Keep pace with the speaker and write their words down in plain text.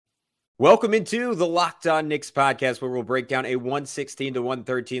Welcome into the Locked On Knicks podcast, where we'll break down a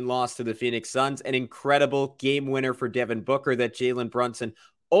 116-113 loss to the Phoenix Suns. An incredible game winner for Devin Booker that Jalen Brunson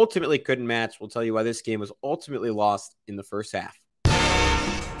ultimately couldn't match. We'll tell you why this game was ultimately lost in the first half.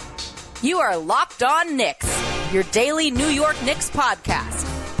 You are Locked On Knicks, your daily New York Knicks podcast.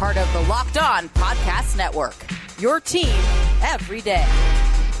 Part of the Locked On Podcast Network. Your team every day.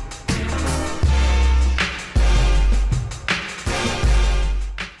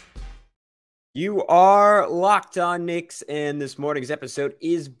 You are Locked On Knicks, and this morning's episode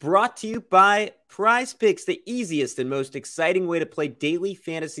is brought to you by Prize Picks, the easiest and most exciting way to play daily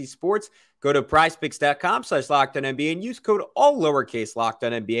fantasy sports. Go to prizepicks.com/LockedOnNBA and use code all lowercase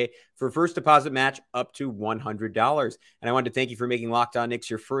LockedOnNBA for first deposit match up to $100. And I wanted to thank you for making Locked On Knicks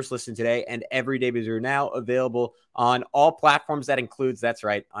your first listen today and every day, because we're now available on all platforms. That includes, that's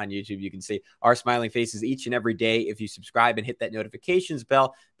right, on YouTube. You can see our smiling faces each and every day if you subscribe and hit that notifications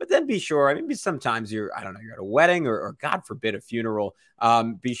bell. But then be sure, maybe sometimes you're at a wedding or God forbid, a funeral.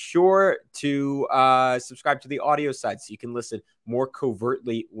 Be sure to subscribe to the audio side so you can listen more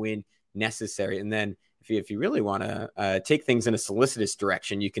covertly when necessary. And then if you really want to take things in a solicitous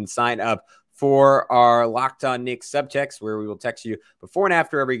direction, you can sign up for our Locked On Knicks subtext, where we will text you before and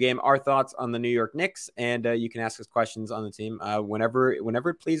after every game our thoughts on the New York Knicks, and you can ask us questions on the team whenever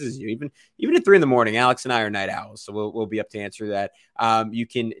it pleases you. Even at 3 a.m, Alex and I are night owls, so we'll be up to answer that. You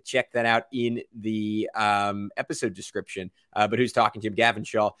can check that out in the episode description. But who's talking to you? Gavin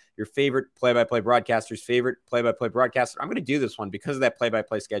Shaw, your favorite play-by-play broadcaster's favorite play-by-play broadcaster. I'm going to do this one because of that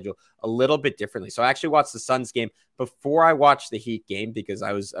play-by-play schedule a little bit differently. So I actually watched the Suns game before I watched the Heat game, because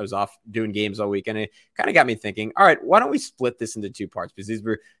I was off doing games all week, and it kind of got me thinking, all right, why don't we split this into two parts? Because these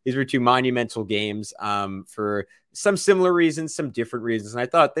were two monumental games for some similar reasons, some different reasons, and I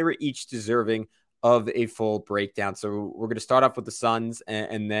thought they were each deserving of a full breakdown. So we're going to start off with the Suns,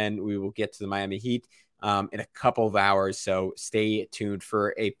 and then we will get to the Miami Heat in a couple of hours. So stay tuned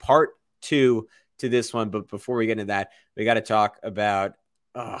for a part 2 to this one. But before we get into that, we got to talk about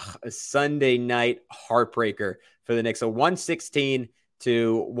a Sunday night heartbreaker for the Knicks. A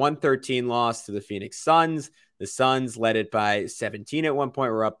 116-113 loss to the Phoenix Suns. The Suns led it by 17 at one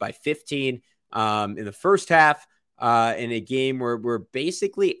point. We're up by 15 in the first half, in a game where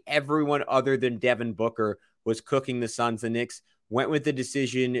basically everyone other than Devin Booker was cooking the Suns. The Knicks went with the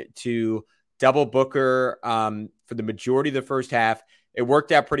decision to double Booker for the majority of the first half. It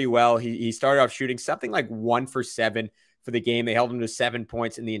worked out pretty well. He started off shooting something like 1 for 7 for the game. They held him to 7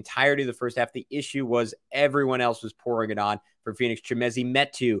 points in the entirety of the first half. The issue was everyone else was pouring it on for Phoenix. Chimezie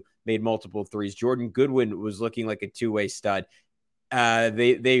Metu made multiple threes. Jordan Goodwin was looking like a two-way stud.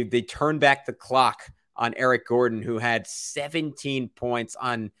 They turned back the clock on Eric Gordon, who had 17 points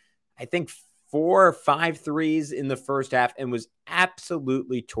on, I think, 4 or 5 threes in the first half, and was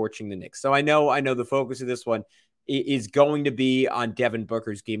absolutely torching the Knicks. So I know the focus of this one is going to be on Devin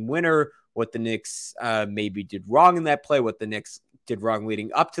Booker's game winner, what the Knicks maybe did wrong in that play, what the Knicks did wrong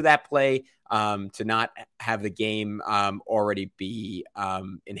leading up to that play, to not have the game already be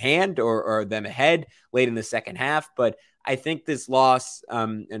in hand or them ahead late in the second half. But I think this loss,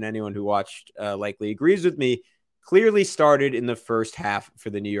 and anyone who watched likely agrees with me, clearly started in the first half for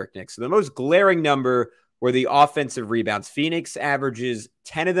the New York Knicks. So the most glaring number were the offensive rebounds. Phoenix averages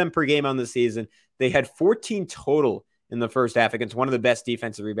 10 of them per game on the season. They had 14 total in the first half against one of the best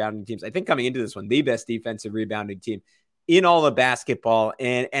defensive rebounding teams. I think coming into this one, the best defensive rebounding team in all of basketball.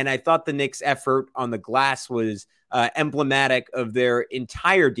 And I thought the Knicks' effort on the glass was emblematic of their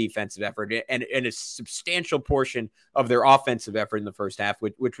entire defensive effort and a substantial portion of their offensive effort in the first half,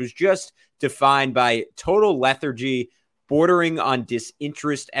 which was just defined by total lethargy, bordering on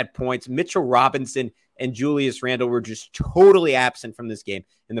disinterest at points. Mitchell Robinson and Julius Randle were just totally absent from this game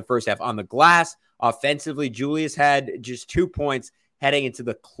in the first half. On the glass, offensively, Julius had just 2 points heading into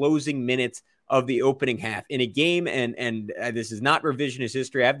the closing minutes of the opening half in a game. And this is not revisionist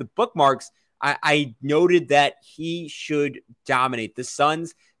history. I have the bookmarks. I noted that he should dominate. The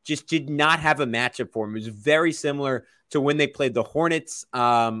Suns just did not have a matchup for him. It was very similar to when they played the Hornets.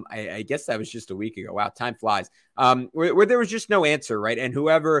 I guess that was just a week ago. Wow, time flies. Where there was just no answer, right? And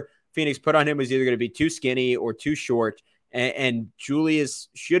whoever Phoenix put on him was either going to be too skinny or too short. And Julius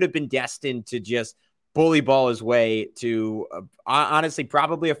should have been destined to just bully ball his way to, honestly,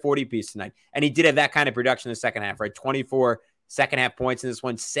 probably a 40-piece tonight. And he did have that kind of production in the second half, right? 24 second half points in this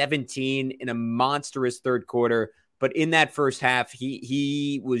one, 17 in a monstrous third quarter. But in that first half,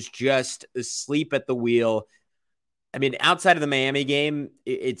 he was just asleep at the wheel. I mean, outside of the Miami game,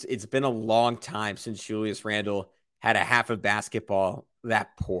 it's been a long time since Julius Randle had a half of basketball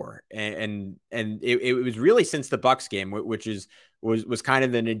that poor. And it was really since the Bucks game, which is was kind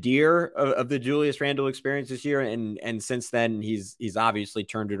of the nadir of the Julius Randle experience this year. And since then, he's obviously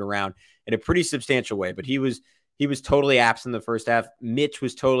turned it around in a pretty substantial way. But he was totally absent in the first half. Mitch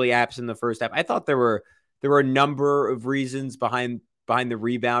was totally absent in the first half. I thought there were a number of reasons behind the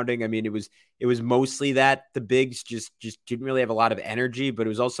rebounding. I mean, it was mostly that the bigs just didn't really have a lot of energy, but it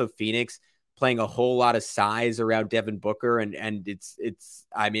was also Phoenix playing a whole lot of size around Devin Booker. And it's,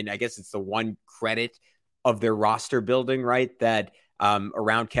 I mean, I guess it's the one credit of their roster building, right? That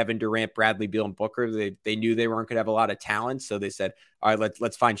around Kevin Durant, Bradley Beal, and Booker, they knew they weren't going to have a lot of talent. So they said, all right,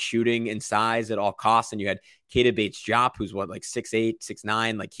 let's find shooting and size at all costs. And you had Keita Bates-Diop, who's like 6'8",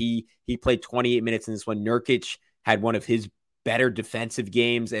 6'9". Like he played 28 minutes in this one. Nurkic had one of his better defensive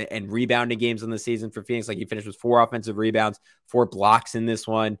games and rebounding games in the season for Phoenix. Like he finished with 4 offensive rebounds, 4 blocks in this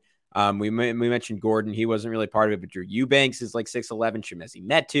one. We mentioned Gordon. He wasn't really part of it, but Drew Eubanks is like 6'11". Chimezie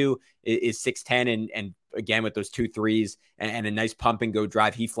Metu is 6'10", and again with those 2 threes and a nice pump and go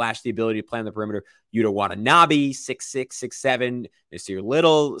drive, he flashed the ability to play on the perimeter. Yuta Watanabe, 6'6", 6'7". Nasir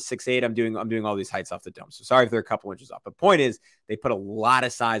Little, 6'8". I'm doing all these heights off the dome, so sorry if they're a couple inches off. But point is, they put a lot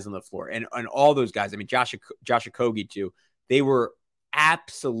of size on the floor, and all those guys. I mean, Josh Okogie too. They were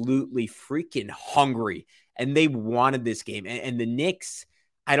absolutely freaking hungry, and they wanted this game. And the Knicks,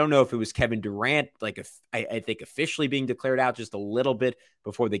 I don't know if it was Kevin Durant, I think officially being declared out just a little bit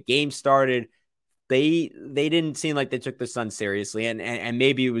before the game started. They didn't seem like they took the Suns seriously, and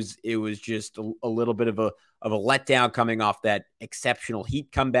maybe it was just a little bit of a letdown coming off that exceptional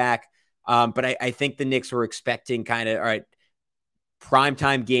Heat comeback. But I think the Knicks were expecting kind of, all right,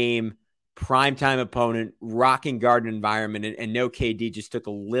 primetime game, primetime opponent, rocking garden environment, and no KD, just took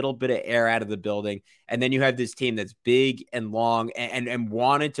a little bit of air out of the building. And then you have this team that's big and long and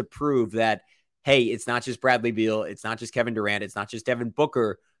wanted to prove that, hey, it's not just Bradley Beal, it's not just Kevin Durant, it's not just Devin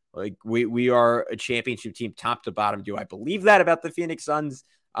Booker. Like we are a championship team top to bottom. Do I believe that about the Phoenix Suns?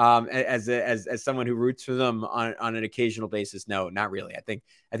 As someone who roots for them on an occasional basis? No, not really. I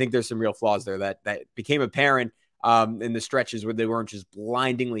think there's some real flaws there that became apparent in the stretches where they weren't just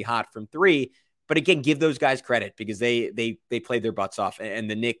blindingly hot from 3. But again, give those guys credit because they played their butts off.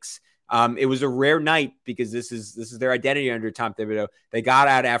 And the Knicks, it was a rare night because this is their identity under Tom Thibodeau. They got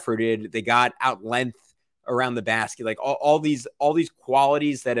out efforted, they got out length around the basket, like all these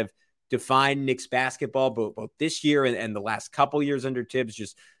qualities that have defined Knicks basketball both this year and the last couple years under Tibbs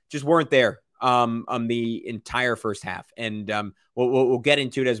just weren't there on the entire first half. And we'll get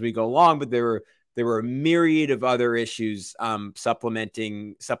into it as we go along, but there were a myriad of other issues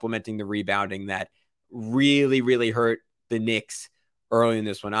supplementing the rebounding that really, really hurt the Knicks early in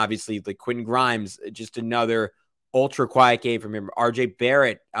this one. Obviously, like Quentin Grimes, just another ultra quiet game from him. RJ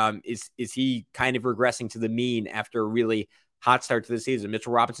Barrett, is he kind of regressing to the mean after a really hot start to the season?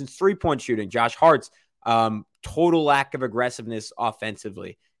 Mitchell Robinson's 3-point shooting, Josh Hart's total lack of aggressiveness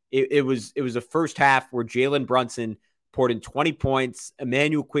offensively. It was a first half where Jalen Brunson poured in 20 points.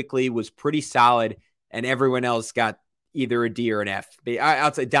 Emmanuel Quickley was pretty solid, and everyone else got either a D or an F.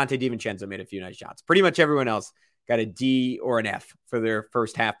 I'll say Dante DiVincenzo made a few nice shots. Pretty much everyone else got a D or an F for their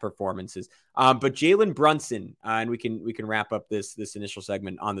first half performances. But Jalen Brunson, and we can wrap up this initial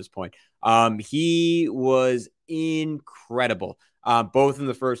segment on this point. He was incredible, both in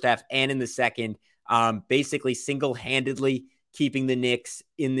the first half and in the second. Basically single-handedly keeping the Knicks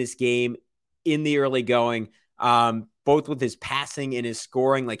in this game in the early going. Both with his passing and his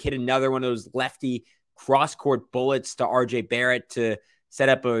scoring, like hit another one of those lefty cross-court bullets to RJ Barrett to set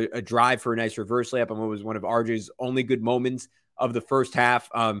up a drive for a nice reverse layup on what was one of RJ's only good moments of the first half.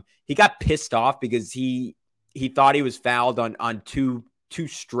 He got pissed off because he thought he was fouled on two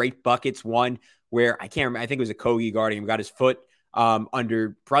straight buckets. One where I can't remember, I think it was a Kogi guarding him, got his foot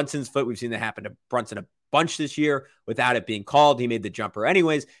under Brunson's foot. We've seen that happen to Brunson a bunch this year without it being called. He made the jumper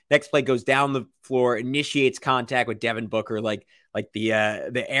anyways. Next play goes down the floor, initiates contact with Devin Booker, like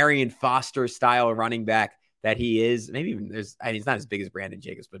the Arian Foster style running back that he is. Maybe even he's not as big as Brandon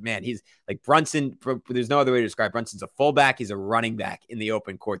Jacobs, but man, he's like Brunson. There's no other way to describe Brunson's a fullback. He's a running back in the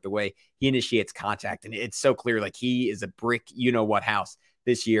open court, the way he initiates contact. And it's so clear, like he is a brick, what house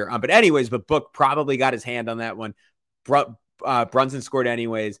this year. But Book probably got his hand on that one. Brunson scored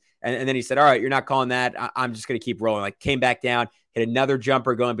anyways. And then he said, all right, you're not calling that. I'm just going to keep rolling. Like came back down, hit another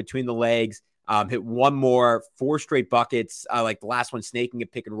jumper going between the legs, hit one more, 4 straight buckets. Like the last one, snaking a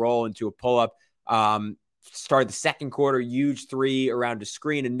pick and roll into a pull up. Started the second quarter, huge 3 around a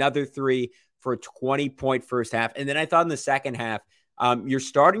screen, another 3 for a 20-point first half. And then I thought in the second half, you're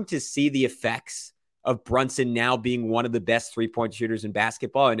starting to see the effects of Brunson now being one of the best 3-point shooters in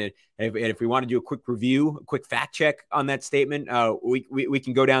basketball. And if we want to do a quick review, a quick fact check on that statement, we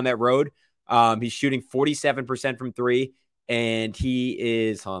can go down that road. He's shooting 47% from 3 and he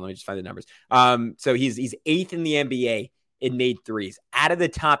is, hold on, let me just find the numbers. So he's 8th in the NBA in made threes. Out of the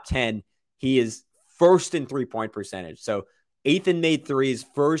top 10, he is first in 3-point percentage. So 8th in made threes,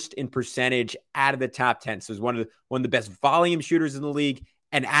 first in percentage out of the top 10. So he's one of the best volume shooters in the league.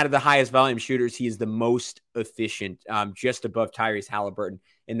 And out of the highest volume shooters, he is the most efficient, just above Tyrese Halliburton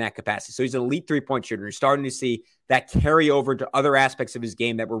in that capacity. So he's an elite 3-point shooter. You're starting to see that carry over to other aspects of his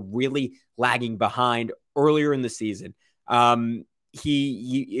game that were really lagging behind earlier in the season.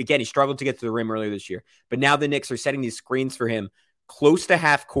 He struggled to get to the rim earlier this year, but now the Knicks are setting these screens for him close to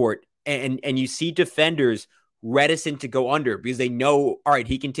half court. And you see defenders reticent to go under because they know, all right,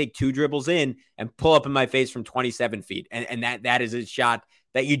 he can take 2 dribbles in and pull up in my face from 27 feet. And that is a shot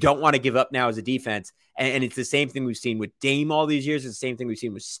that you don't want to give up now as a defense. And it's the same thing we've seen with Dame all these years. It's the same thing we've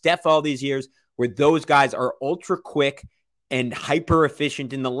seen with Steph all these years, where those guys are ultra quick and hyper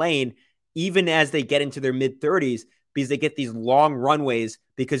efficient in the lane, even as they get into their mid-30s, because they get these long runways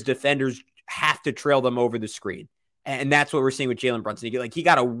because defenders have to trail them over the screen. And that's what we're seeing with Jalen Brunson. He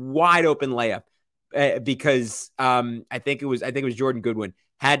got a wide open layup because I think it was Jordan Goodwin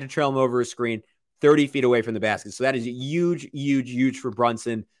had to trail him over a screen 30 feet away from the basket. So that is huge, huge, huge for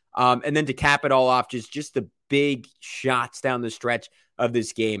Brunson. And then to cap it all off, just the big shots down the stretch of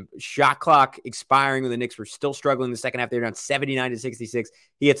this game. Shot clock expiring when the Knicks were still struggling in the second half. They were down 79-66.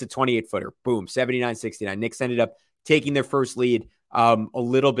 He hits a 28-footer. Boom, 79-69. Knicks ended up taking their first lead a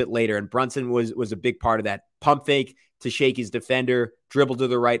little bit later, and Brunson was a big part of that. Pump fake to shake his defender, dribble to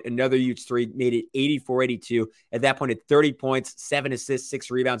the right, another huge 3, made it 84-82. At that point, at 30 points, 7 assists,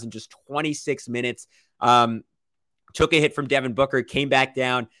 6 rebounds in just 26 minutes. Took a hit from Devin Booker, came back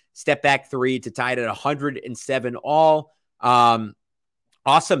down, step back 3 to tie it at 107 all.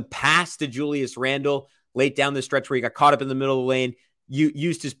 Awesome pass to Julius Randle late down the stretch where he got caught up in the middle of the lane.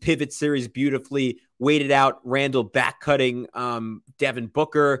 Used his pivot series beautifully, waited out Randle back cutting Devin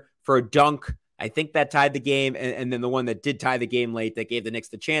Booker for a dunk. I think that tied the game. And then the one that did tie the game late that gave the Knicks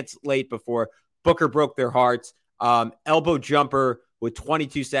the chance late before Booker broke their hearts. Elbow jumper with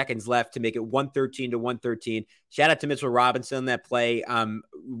 22 seconds left to make it 113-113. Shout out to Mitchell Robinson on that play.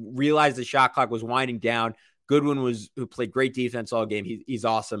 Realized the shot clock was winding down. Goodwin who played great defense all game. He's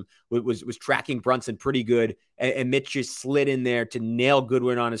awesome. Was tracking Brunson pretty good. And Mitch just slid in there to nail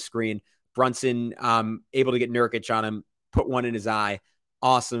Goodwin on his screen. Brunson able to get Nurkic on him, put one in his eye.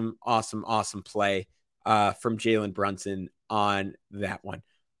 Awesome, awesome, awesome play from Jalen Brunson on that one.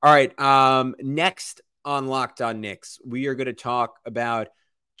 All right, next on Locked On Knicks, we are going to talk about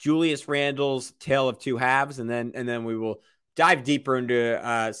Julius Randle's tale of two halves, and then we will dive deeper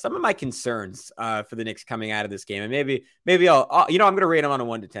into some of my concerns for the Knicks coming out of this game, and maybe I'll I'm going to rate them on a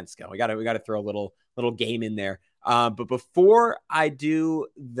 1 to 10 scale. We got to throw a little game in there. But before I do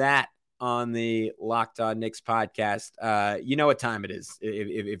that on the Locked On Knicks podcast, you know what time it is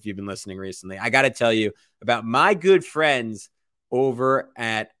if you've been listening recently. I got to tell you about my good friends over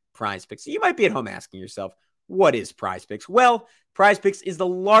at Prize Picks. So you might be at home asking yourself, what is Prize Picks? Well, Prize Picks is the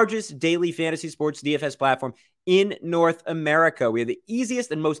largest daily fantasy sports DFS platform in North America. We have the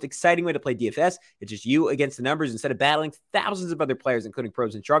easiest and most exciting way to play DFS. It's just you against the numbers. Instead of battling thousands of other players, including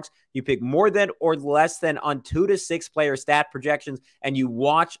pros and sharks, you pick more than or less than on 2 to 6 player stat projections, and you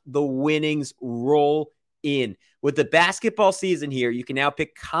watch the winnings roll in. With the basketball season here, you can now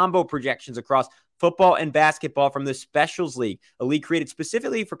pick combo projections across football and basketball from the Specials League, a league created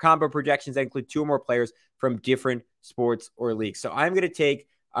specifically for combo projections that include 2 or more players from different sports or leagues. So I'm going to take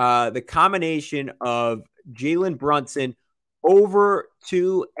the combination of Jalen Brunson over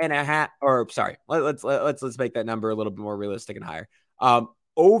 2.5, or sorry, let's make that number a little bit more realistic and higher.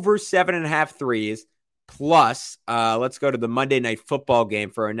 Over 7.5 threes plus, let's go to the Monday Night Football game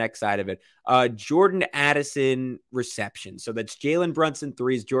for our next side of it. Jordan Addison receptions. So that's Jalen Brunson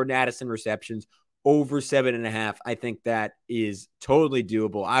threes, Jordan Addison receptions over 7.5. I think that is totally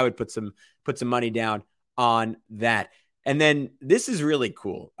doable. I would put some money down on that. And then this is really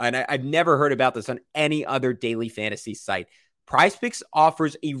cool, and I've never heard about this on any other daily fantasy site. PrizePicks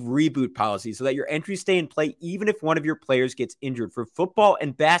offers a reboot policy so that your entries stay in play even if one of your players gets injured. For football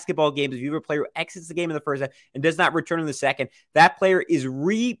and basketball games, if you have a player who exits the game in the first half and does not return in the second, that player is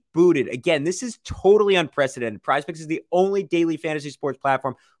rebooted. Again, this is totally unprecedented. PrizePicks is the only daily fantasy sports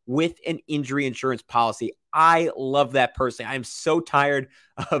platform with an injury insurance policy. I love that personally. I'm so tired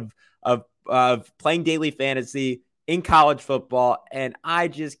of playing daily fantasy in college football, and I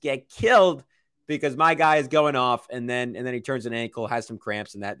just get killed because my guy is going off, and then he turns an ankle, has some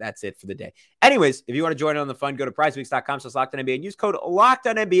cramps, and that's it for the day. Anyways, if you want to join in on the fun, go to prizepicks.com/LockedOnNBA and use code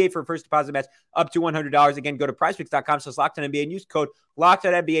LockedOnNBA for a first deposit match up to $100. Again, go to prizepicks.com/LockedOnNBA and use code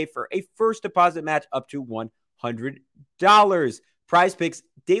LockedOnNBA for a first deposit match up to $100. Prize Picks,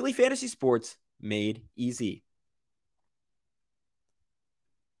 daily fantasy sports made easy.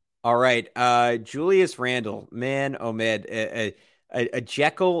 All right. Julius Randle, man, oh man, a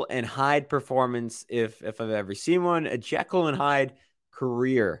Jekyll and Hyde performance, if I've ever seen one, a Jekyll and Hyde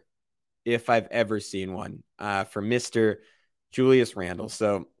career, if I've ever seen one, for Mr. Julius Randle.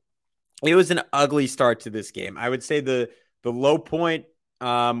 So it was an ugly start to this game. I would say the low point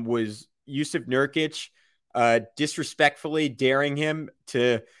was Yusuf Nurkic disrespectfully daring him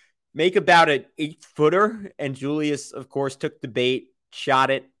to make about an 8-footer, and Julius, of course, took the bait,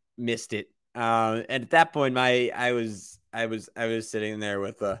 shot it, missed it. And at that point, I was sitting there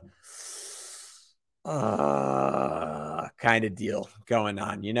with a kind of deal going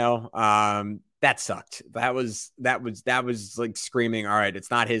on, that sucked. That was like screaming, all right,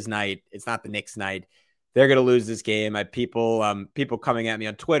 it's not his night. It's not the Knicks night. They're going to lose this game. I had people coming at me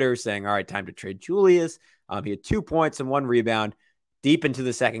on Twitter saying, all right, time to trade Julius. He had 2 points and 1 rebound deep into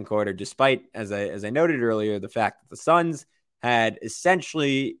the second quarter, despite, as I noted earlier, the fact that the Suns had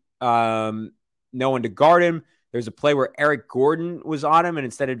essentially no one to guard him. There's a play where Eric Gordon was on him, and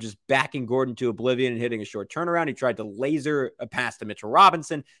instead of just backing Gordon to oblivion and hitting a short turnaround, he tried to laser a pass to Mitchell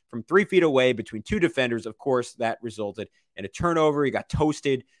Robinson from 3 feet away between 2 defenders. Of course, that resulted in a turnover. He got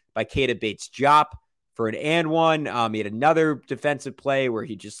toasted by Keita Bates-Diop for an and one. He had another defensive play where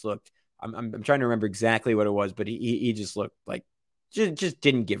he just looked, I'm trying to remember exactly what it was, but he just looked like just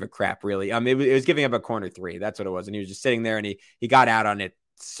didn't give a crap, really. It was giving up a corner 3. That's what it was. And he was just sitting there, and he got out on it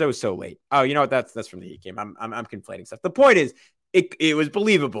so late. Oh, you know what? That's from the Heat game. I'm conflating stuff. The point is, it was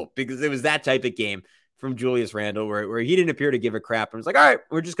believable because it was that type of game from Julius Randle where he didn't appear to give a crap and was like, all right,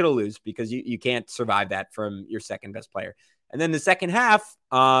 we're just going to lose because you can't survive that from your second best player. And then the second half,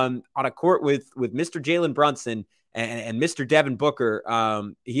 on a court with Mr. Jalen Brunson and Mr. Devin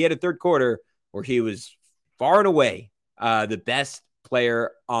Booker, he had a third quarter where he was far and away the best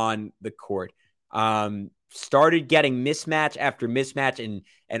player on the court. Started getting mismatch after mismatch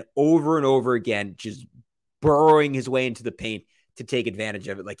and over again, just burrowing his way into the paint to take advantage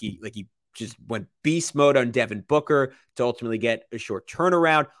of it. Like he just went beast mode on Devin Booker to ultimately get a short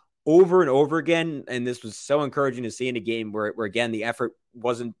turnaround over and over again. And this was so encouraging to see in a game where again, the effort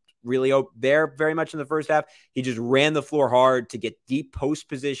wasn't really there very much in the first half. He just ran the floor hard to get deep post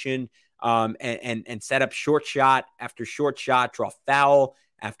position and set up short shot after short shot, draw foul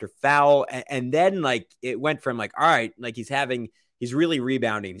after foul. And then like it went from like, all right, like he's really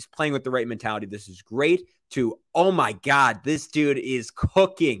rebounding. He's playing with the right mentality. This is great to, oh my God, this dude is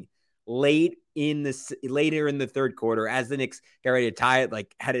cooking later in the third quarter as the Knicks got ready to tie it,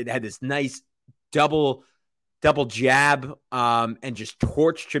 like had this nice double jab and just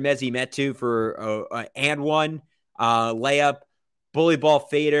torched Chimezie Metu for a and one layup, bully ball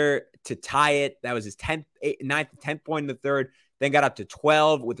fader to tie it. That was his 10th point in the third. Then got up to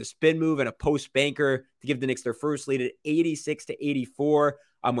 12 with a spin move and a post banker to give the Knicks their first lead at 86-84.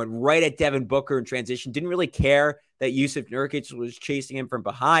 Went right at Devin Booker in transition. Didn't really care that Yusuf Nurkic was chasing him from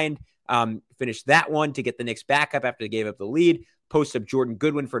behind. Finished that one to get the Knicks back up after they gave up the lead. Post up Jordan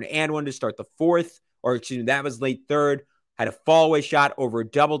Goodwin for an and one to start the fourth. Or excuse me, that was late third. Had a fallaway shot over a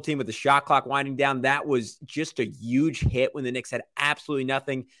double team with the shot clock winding down. That was just a huge hit when the Knicks had absolutely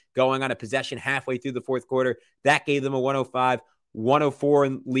nothing going on a possession halfway through the fourth quarter. That gave them a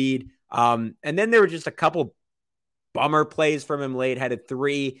 105-104 lead. And then there were just a couple bummer plays from him late. Had a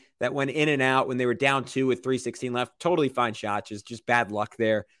 3 that went in and out when they were down 2 with 3:16 left. Totally fine shots, just bad luck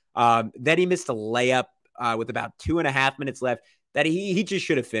there. Then he missed a layup with about 2.5 minutes left that he just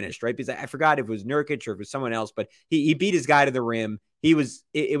should have finished, right? Because I forgot if it was Nurkic or if it was someone else, but he beat his guy to the rim. It was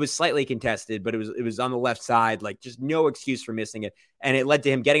slightly contested, but it was on the left side, like just no excuse for missing it. And it led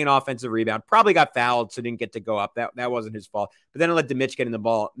to him getting an offensive rebound, probably got fouled, so didn't get to go up. That wasn't his fault. But then it led to Mitch getting the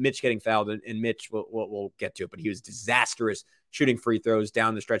ball, Mitch getting fouled, and Mitch we'll get to it, but he was disastrous shooting free throws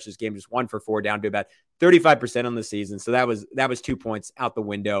down the stretch of this game, just 1 for 4, down to about 35% on the season. So that was 2 points out the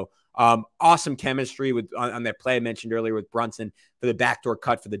window. Awesome chemistry on that play I mentioned earlier with Brunson for the backdoor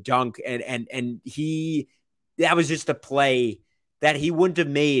cut for the dunk. And that was just a play that he wouldn't have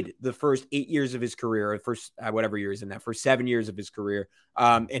made the first 8 years of his career, or first whatever years in that, for 7 years of his career.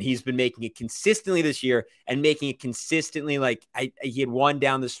 And he's been making it consistently this year and making it consistently. Like he had one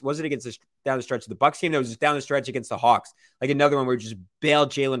down this, was it against this down the stretch of the Bucks game? That was just down the stretch against the Hawks. Like another one where he just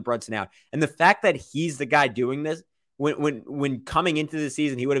bailed Jalen Brunson out. And the fact that he's the guy doing this, when coming into the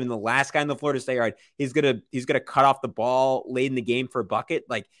season, he would have been the last guy on the floor to say, all right, he's gonna cut off the ball late in the game for a bucket.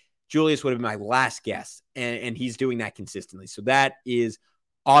 Like Julius would have been my last guess, and he's doing that consistently. So that is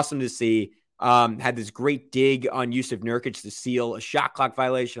awesome to see. Had this great dig on Yusuf Nurkic to seal a shot clock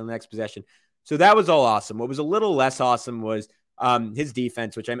violation on the next possession. So that was all awesome. What was a little less awesome was his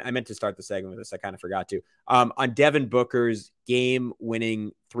defense, which I meant to start the segment with this. I kind of forgot to. On Devin Booker's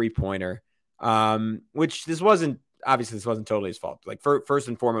game-winning three-pointer, which this wasn't totally his fault. Like first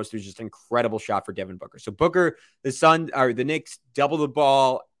and foremost, it was just an incredible shot for Devin Booker. So Booker, the Knicks double the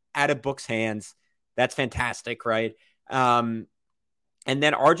ball out of Book's hands. That's fantastic, right? And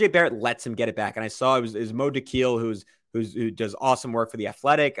then RJ Barrett lets him get it back. And I saw it was Mo Dakhil, who does awesome work for The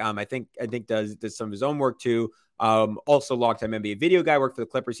Athletic. I think does some of his own work too. Also longtime NBA video guy, worked for the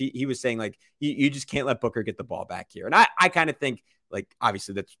Clippers. He was saying like, you just can't let Booker get the ball back here. And I kind of think like,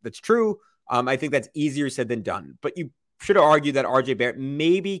 obviously that's true. I think that's easier said than done, but you should have argued that RJ Barrett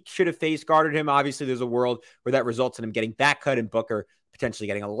maybe should have face guarded him. Obviously there's a world where that results in him getting back cut and Booker potentially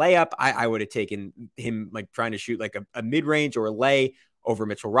getting a layup. I would have taken him like trying to shoot like a mid-range or a lay over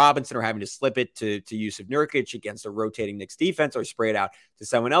Mitchell Robinson, or having to slip it to Jusuf Nurkic against a rotating Knicks defense, or spray it out to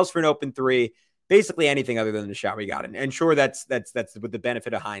someone else for an open three. Basically anything other than the shot we got. And sure, that's with the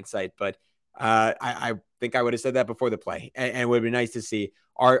benefit of hindsight, but I think I would have said that before the play, and it would have been nice to see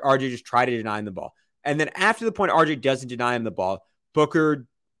RJ just try to deny him the ball. And then after the point RJ doesn't deny him the ball, Booker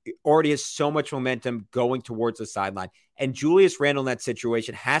already has so much momentum going towards the sideline. And Julius Randle in that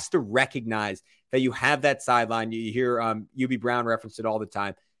situation has to recognize that you have that sideline. You hear UB Brown reference it all the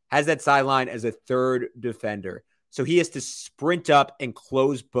time, has that sideline as a third defender. So he has to sprint up and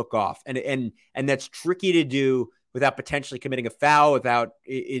close Book off. And that's tricky to do without potentially committing a foul, without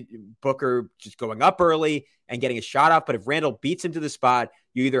Booker just going up early and getting a shot off. But if Randle beats him to the spot,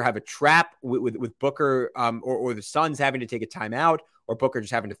 you either have a trap with Booker or the Suns having to take a timeout, or Booker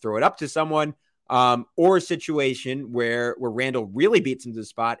just having to throw it up to someone, or a situation where Randle really beats him to the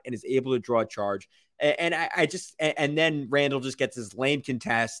spot and is able to draw a charge. And then Randle just gets his lane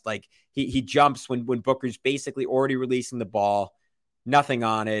contest. Like he jumps when Booker's basically already releasing the ball, nothing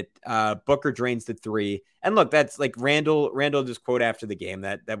on it. Booker drains the three. And look, that's like Randle just quote after the game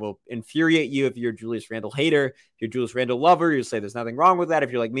that will infuriate you if you're a Julius Randle hater. If you're a Julius Randle lover, you'll say there's nothing wrong with that.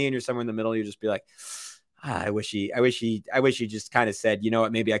 If you're like me and you're somewhere in the middle, you just be like, I wish he just kind of said, you know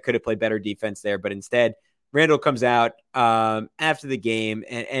what, maybe I could have played better defense there. But instead, Randle comes out after the game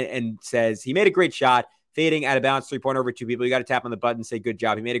and says he made a great shot, fading out of bounds, 3-pointer over two people. You got to tap on the button and say, good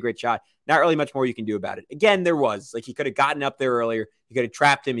job. He made a great shot. Not really much more you can do about it. Again, there was like, he could have gotten up there earlier. He could have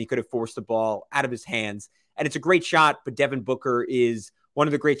trapped him. He could have forced the ball out of his hands. And it's a great shot, but Devin Booker is one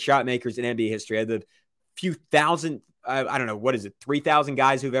of the great shot makers in NBA history. I had the few thousand, I don't know, what is it, 3,000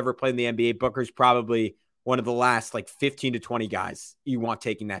 guys who've ever played in the NBA. Booker's probably one of the last like 15 to 20 guys you want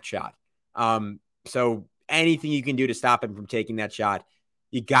taking that shot. So anything you can do to stop him from taking that shot,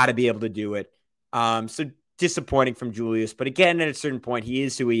 you got to be able to do it. So disappointing from Julius, but again, at a certain point, he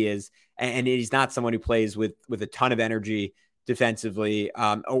is who he is, and he's not someone who plays with a ton of energy defensively,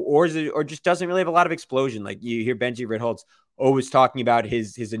 or just doesn't really have a lot of explosion. Like you hear Benji Ritholtz always talking about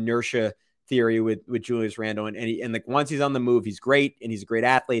his inertia theory with Julius Randle, and like once he's on the move, he's great and he's a great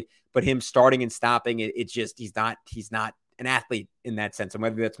athlete, but him starting and stopping, it's just he's not an athlete in that sense, and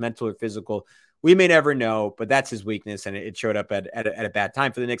whether that's mental or physical, we may never know, but that's his weakness, and it showed up at a bad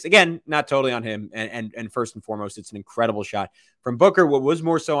time for the Knicks. Again, not totally on him, and first and foremost, it's an incredible shot from Booker. What was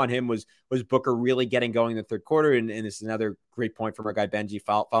more so on him was Booker really getting going in the third quarter, and this is another great point from our guy Benji.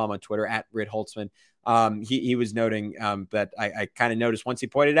 Follow him on Twitter at Rit Holtzman. He was noting that I kind of noticed once he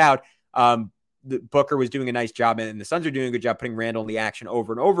pointed out Booker was doing a nice job, and the Suns are doing a good job putting Randle in the action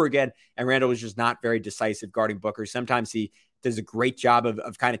over and over again, and Randle was just not very decisive guarding Booker. Sometimes he does a great job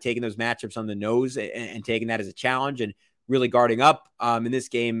of kind of taking those matchups on the nose and taking that as a challenge and really guarding up. In this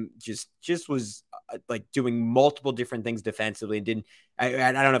game, just was like doing multiple different things defensively, and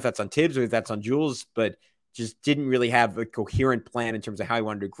I don't know if that's on Tibbs or if that's on Jules, but just didn't really have a coherent plan in terms of how he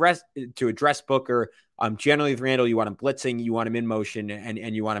wanted to address Booker. Generally with Randle, you want him blitzing, you want him in motion,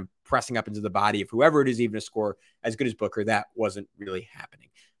 and you want him pressing up into the body of whoever it is, even a score as good as Booker. That wasn't really happening.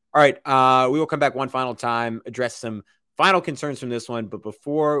 All right, we will come back one final time, address some final concerns from this one. But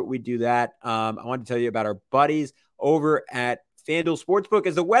before we do that, I want to tell you about our buddies over at FanDuel Sportsbook.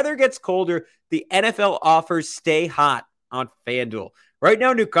 As the weather gets colder, the NFL offers stay hot on FanDuel. Right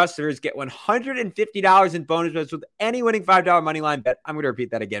now, new customers get $150 in bonus bets with any winning $5 moneyline bet. I'm going to repeat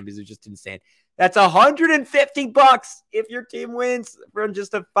that again because it's just insane. That's $150 if your team wins from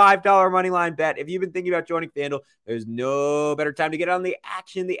just a $5 moneyline bet. If you've been thinking about joining FanDuel, there's no better time to get on the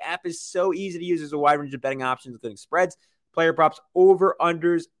action. The app is so easy to use. There's a wide range of betting options, including spreads, player props,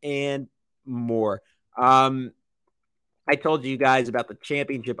 over-unders, and more. I told you guys about the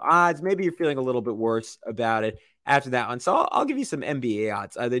championship odds. Maybe you're feeling a little bit worse about it after that one. So I'll give you some NBA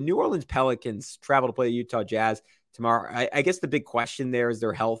odds. The New Orleans Pelicans travel to play the Utah Jazz tomorrow. I guess the big question there is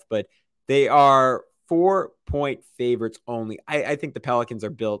their health, but They are 4-point favorites only. I think the Pelicans are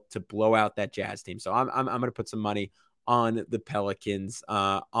built to blow out that Jazz team. So I'm going to put some money on the Pelicans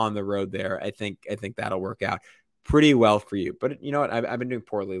on the road there. I think that'll work out pretty well for you. But you know what? I've been doing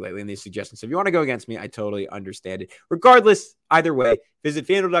poorly lately in these suggestions. So if you want to go against me, I totally understand it. Regardless, either way, visit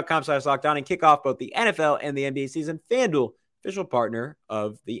FanDuel.com/lockedon and kick off both the NFL and the NBA season. FanDuel, official partner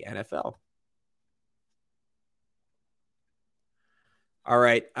of the NFL. All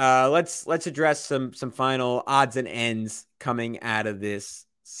right, let's address some final odds and ends coming out of this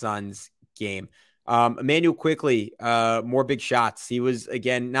Suns game. Emmanuel quickly, more big shots. He was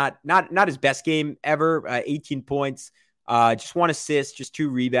again not his best game ever. 18 points, just 1 assist, just 2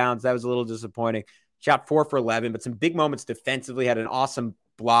 rebounds. That was a little disappointing. Shot 4 for 11, but some big moments defensively. Had an awesome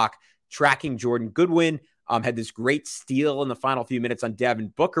block tracking Jordan Goodwin. Had this great steal in the final few minutes on Devin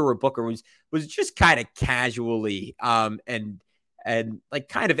Booker, where Booker was just kind of casually and like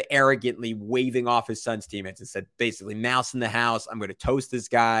kind of arrogantly waving off his son's teammates and said, basically, mouse in the house. I'm going to toast this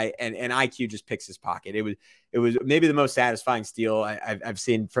guy. And IQ just picks his pocket. It was maybe the most satisfying steal I've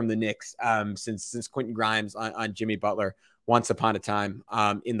seen from the Knicks since Quentin Grimes on Jimmy Butler once upon a time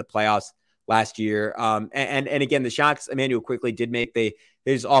in the playoffs last year. And again, the shots Emmanuel quickly did make, they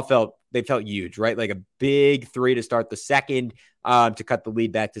felt huge, right? Like a big 3 to start the second to cut the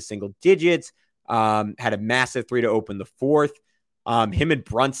lead back to single digits. Had a massive 3 to open the fourth. Him and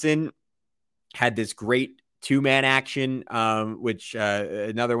Brunson had this great 2-man action, which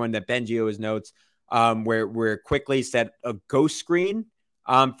another one that Benji always notes, where quickly set a ghost screen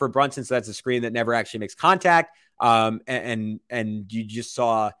for Brunson. So that's a screen that never actually makes contact. And you just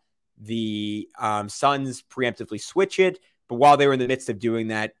saw the Suns preemptively switch it. But while they were in the midst of doing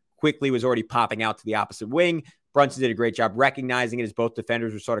that, quickly was already popping out to the opposite wing. Brunson did a great job recognizing it as both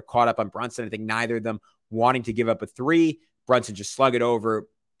defenders were sort of caught up on Brunson. I think neither of them wanting to give up a 3. Brunson just slug it over.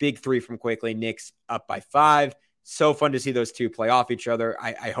 Big 3 from quickly. Knicks up by 5. So fun to see those two play off each other.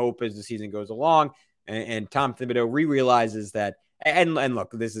 I hope as the season goes along and Tom Thibodeau realizes that. And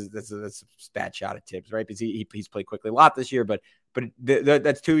look, this is a bad shot at Tibbs, right? Because he's played quickly a lot this year, but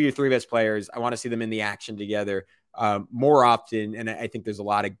that's 2 of your 3 best players. I want to see them in the action together more often, and I think there's a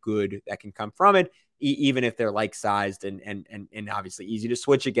lot of good that can come from it, even if they're like-sized and obviously easy to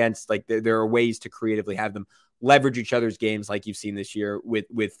switch against. Like there are ways to creatively have them leverage each other's games, like you've seen this year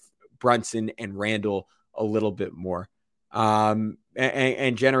with Brunson and Randall a little bit more, and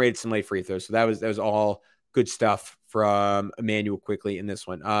generated some late free throws. So that was all good stuff from Emmanuel quickly in this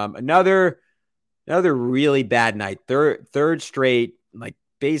one. Another really bad night, third straight, like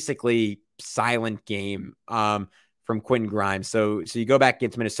basically silent game from Quentin Grimes. So you go back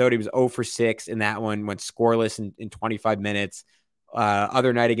against Minnesota, he was 0 for 6 in that one, went scoreless in 25 minutes.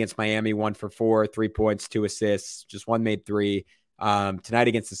 Other night against Miami, 1 for 4, 3 points, 2 assists, just 1 made 3. Tonight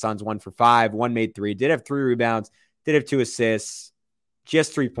against the Suns, 1 for 5, 1 made 3, did have 3 rebounds, did have 2 assists,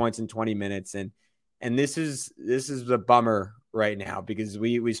 just 3 points in 20 minutes. And this is a bummer right now because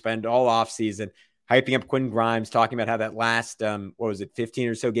we spend all off season hyping up Quentin Grimes, talking about how that last, 15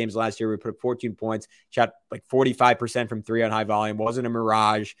 or so games last year, we put up 14 points, shot like 45% from 3 on high volume, wasn't a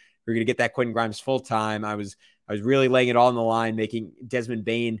mirage. We're going to get that Quentin Grimes full time. I was really laying it all on the line, making Desmond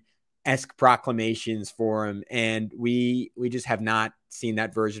Bane-esque proclamations for him. And we just have not seen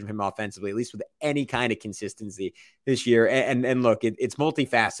that version of him offensively, at least with any kind of consistency this year. And look, it's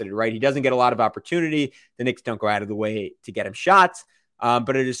multifaceted, right? He doesn't get a lot of opportunity. The Knicks don't go out of the way to get him shots.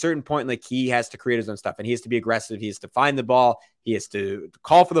 But at a certain point, like he has to create his own stuff and he has to be aggressive. He has to find the ball. He has to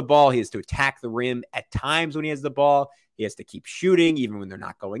call for the ball. He has to attack the rim at times when he has the ball. He has to keep shooting even when they're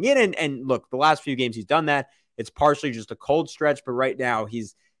not going in. And look, the last few games he's done that. It's partially just a cold stretch, but right now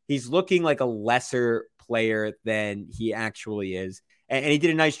he's looking like a lesser player than he actually is. And he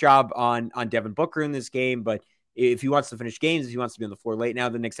did a nice job on Devin Booker in this game, but if he wants to finish games, if he wants to be on the floor late now,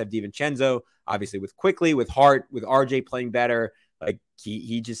 the Knicks have DiVincenzo, obviously with Quickly, with Hart, with RJ playing better. Like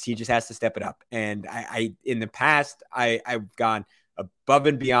he just has to step it up. And I in the past, I've gone above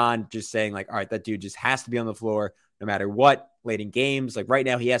and beyond just saying like, all right, that dude just has to be on the floor no matter what, late in games. Like right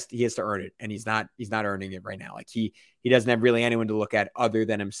now he has to earn it, and he's not earning it right now. Like he doesn't have really anyone to look at other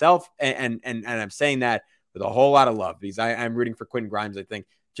than himself. And I'm saying that with a whole lot of love because I'm rooting for Quentin Grimes, I think,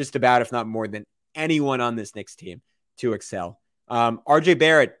 just about, if not more than anyone on this Knicks team to excel. RJ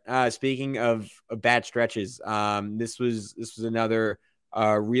Barrett, speaking of bad stretches, this was another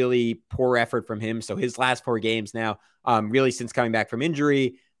really poor effort from him. So his last 4 games now, really since coming back from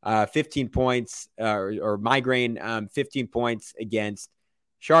injury, 15 points or migraine, 15 points against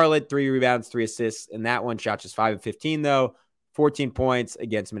Charlotte, 3 rebounds, 3 assists. And that one shot just 5 of 15 though, 14 points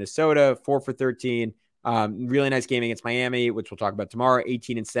against Minnesota, 4 for 13, Really nice game against Miami, which we'll talk about tomorrow.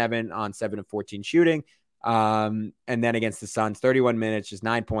 18-7 on 7 of 14 shooting. And then against the Suns, 31 minutes, just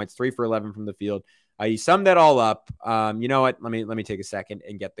 9 points, 3 for 11 from the field. You sum that all up. You know what? Let me take a second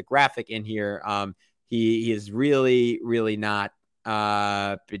and get the graphic in here. He is really, really not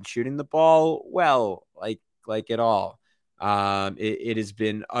been shooting the ball well, like at all. It has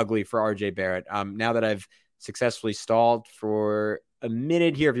been ugly for RJ Barrett. Now that I've successfully stalled for a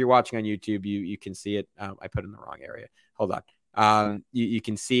minute here, if you're watching on YouTube, you can see it. I put it in the wrong area. Hold on. You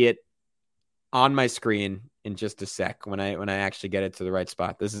can see it on my screen in just a sec when I actually get it to the right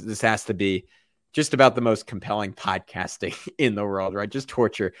spot. This has to be just about the most compelling podcasting in the world, right? Just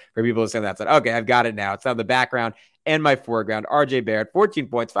torture for people to say that. Okay, I've got it now. It's on the background and my foreground. RJ Barrett, 14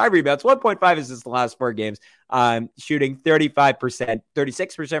 points, 5 rebounds, 1.5 assists the last 4 games. Shooting 35%,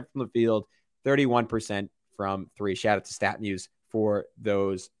 36% from the field, 31% from 3. Shout out to StatMuse for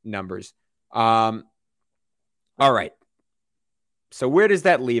those numbers. All right. So where does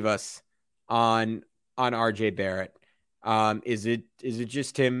that leave us on RJ Barrett? Is it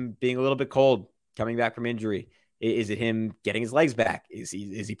just him being a little bit cold coming back from injury? Is it him getting his legs back? Is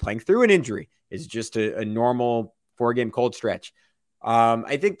he playing through an injury? Is it just a normal 4-game cold stretch?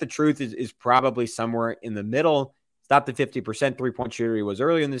 I think the truth is probably somewhere in the middle. It's not the 50% 3-point shooter he was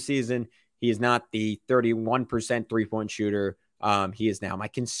earlier in the season. He is not the 31% 3-point shooter he is now. My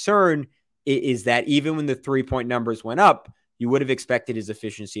concern is that even when the 3-point numbers went up, you would have expected his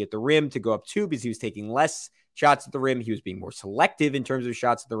efficiency at the rim to go up too, because he was taking less shots at the rim. He was being more selective in terms of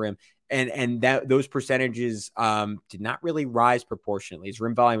shots at the rim. And that those percentages did not really rise proportionately. His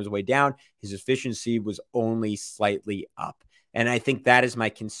rim volume was way down. His efficiency was only slightly up. And I think that is my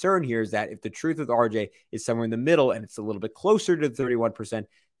concern here, is that if the truth with RJ is somewhere in the middle and it's a little bit closer to the 31%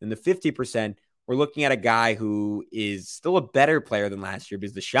 than the 50%, we're looking at a guy who is still a better player than last year,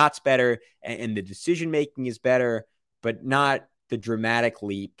 because the shot's better and the decision-making is better, but not the dramatic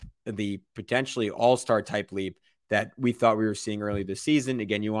leap, the potentially all-star type leap that we thought we were seeing early this season.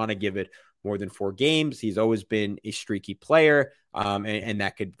 Again, you want to give it more than 4 games. He's always been a streaky player, and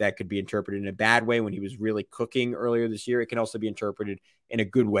that could be interpreted in a bad way when he was really cooking earlier this year. It can also be interpreted in a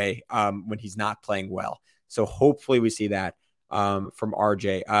good way when he's not playing well. So hopefully we see that from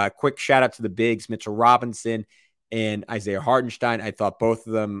RJ. Quick shout out to the bigs, Mitchell Robinson and Isaiah Hartenstein. I thought both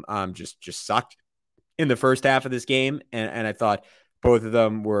of them just sucked in the first half of this game, and I thought both of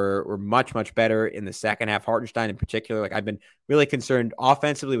them were much, much better in the second half. Hartenstein in particular, like, I've been really concerned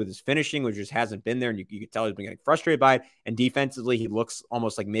offensively with his finishing, which just hasn't been there, and you can tell he's been getting frustrated by it. And defensively, he looks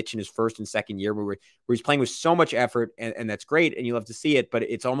almost like Mitch in his first and second year, where he's playing with so much effort, and that's great, and you love to see it, but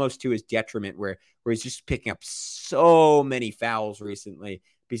it's almost to his detriment, where he's just picking up so many fouls recently,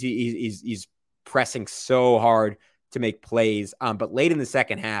 because he's pressing so hard to make plays. But late in the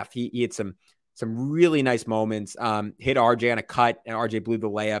second half, he had some really nice moments, hit RJ on a cut, and RJ blew the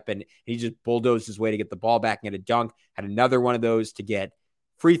layup, and he just bulldozed his way to get the ball back and get a dunk. Had another one of those to get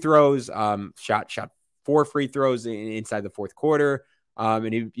free throws, shot 4 free throws inside the fourth quarter.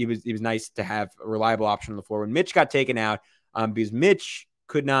 And he was nice to have a reliable option on the floor when Mitch got taken out, because Mitch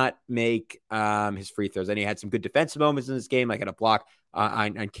could not make his free throws. And he had some good defensive moments in this game, like had a block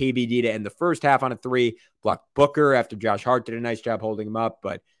on KBD to end the first half on a 3, blocked Booker after Josh Hart did a nice job holding him up.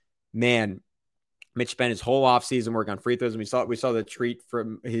 But man, Mitch spent his whole offseason working on free throws, and we saw the tweet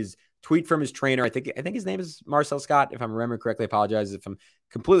from his trainer. I think his name is Marcel Scott, if I'm remembering correctly. I apologize if I'm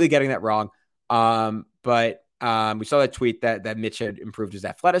completely getting that wrong. But we saw that tweet that Mitch had improved his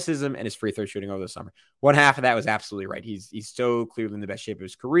athleticism and his free throw shooting over the summer. One half of that was absolutely right. He's so clearly in the best shape of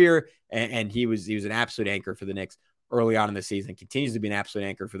his career, and he was an absolute anchor for the Knicks early on in the season. Continues to be an absolute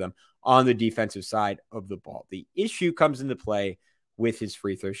anchor for them on the defensive side of the ball. The issue comes into play with his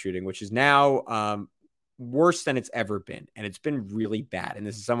free throw shooting, which is now worse than it's ever been. And it's been really bad. And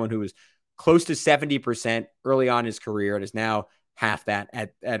this is someone who was close to 70% early on in his career and is now half that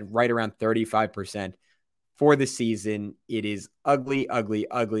at right around 35% for the season. It is ugly, ugly,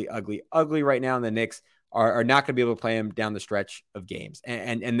 ugly, ugly, ugly right now. And the Knicks are not going to be able to play him down the stretch of games.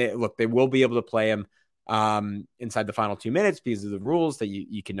 And they will be able to play him inside the final 2 minutes, because of the rules that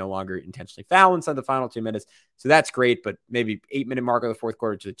you can no longer intentionally foul inside the final 2 minutes. So that's great, but maybe 8-minute mark of the fourth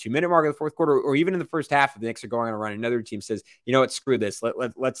quarter to the 2-minute mark of the fourth quarter, or even in the first half, if the Knicks are going on a run, another team says, you know what, screw this.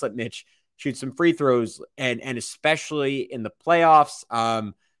 Let's let Mitch shoot some free throws. And especially in the playoffs,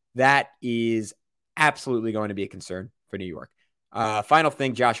 that is absolutely going to be a concern for New York. Final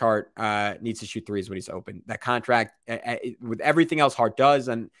thing, Josh Hart needs to shoot threes when he's open. That contract, with everything else Hart does,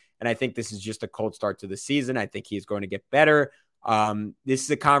 and I think this is just a cold start to the season. I think he's going to get better. This is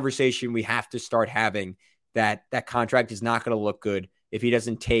a conversation we have to start having, that contract is not going to look good if he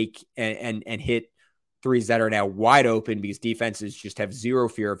doesn't take and hit threes that are now wide open because defenses just have zero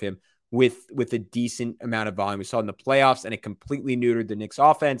fear of him with a decent amount of volume. We saw in the playoffs, and it completely neutered the Knicks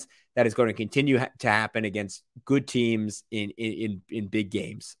offense. That is going to continue to happen against good teams in big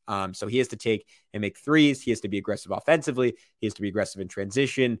games. So he has to take and make threes. He has to be aggressive offensively. He has to be aggressive in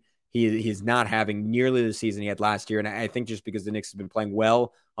transition. He's not having nearly the season he had last year. And I think just because the Knicks have been playing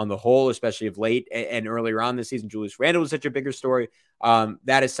well on the whole, especially of late and earlier on this season, Julius Randle was such a bigger story.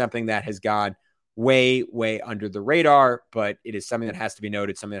 That is something that has gone way, way under the radar, but it is something that has to be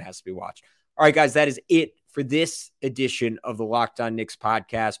noted, something that has to be watched. All right, guys, that is it for this edition of the Locked On Knicks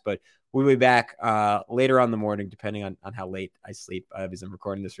podcast, but we'll be back later on in the morning, depending on how late I sleep, because I'm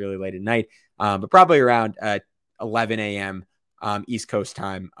recording this really late at night, but probably around 11 a.m. East Coast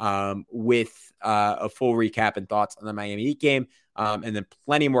time with a full recap and thoughts on the Miami Heat game, and then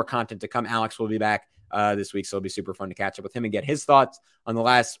plenty more content to come. Alex will be back this week, so it'll be super fun to catch up with him and get his thoughts on the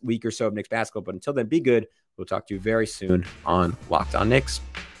last week or so of Knicks basketball. But until then, be good. We'll talk to you very soon on Locked On Knicks.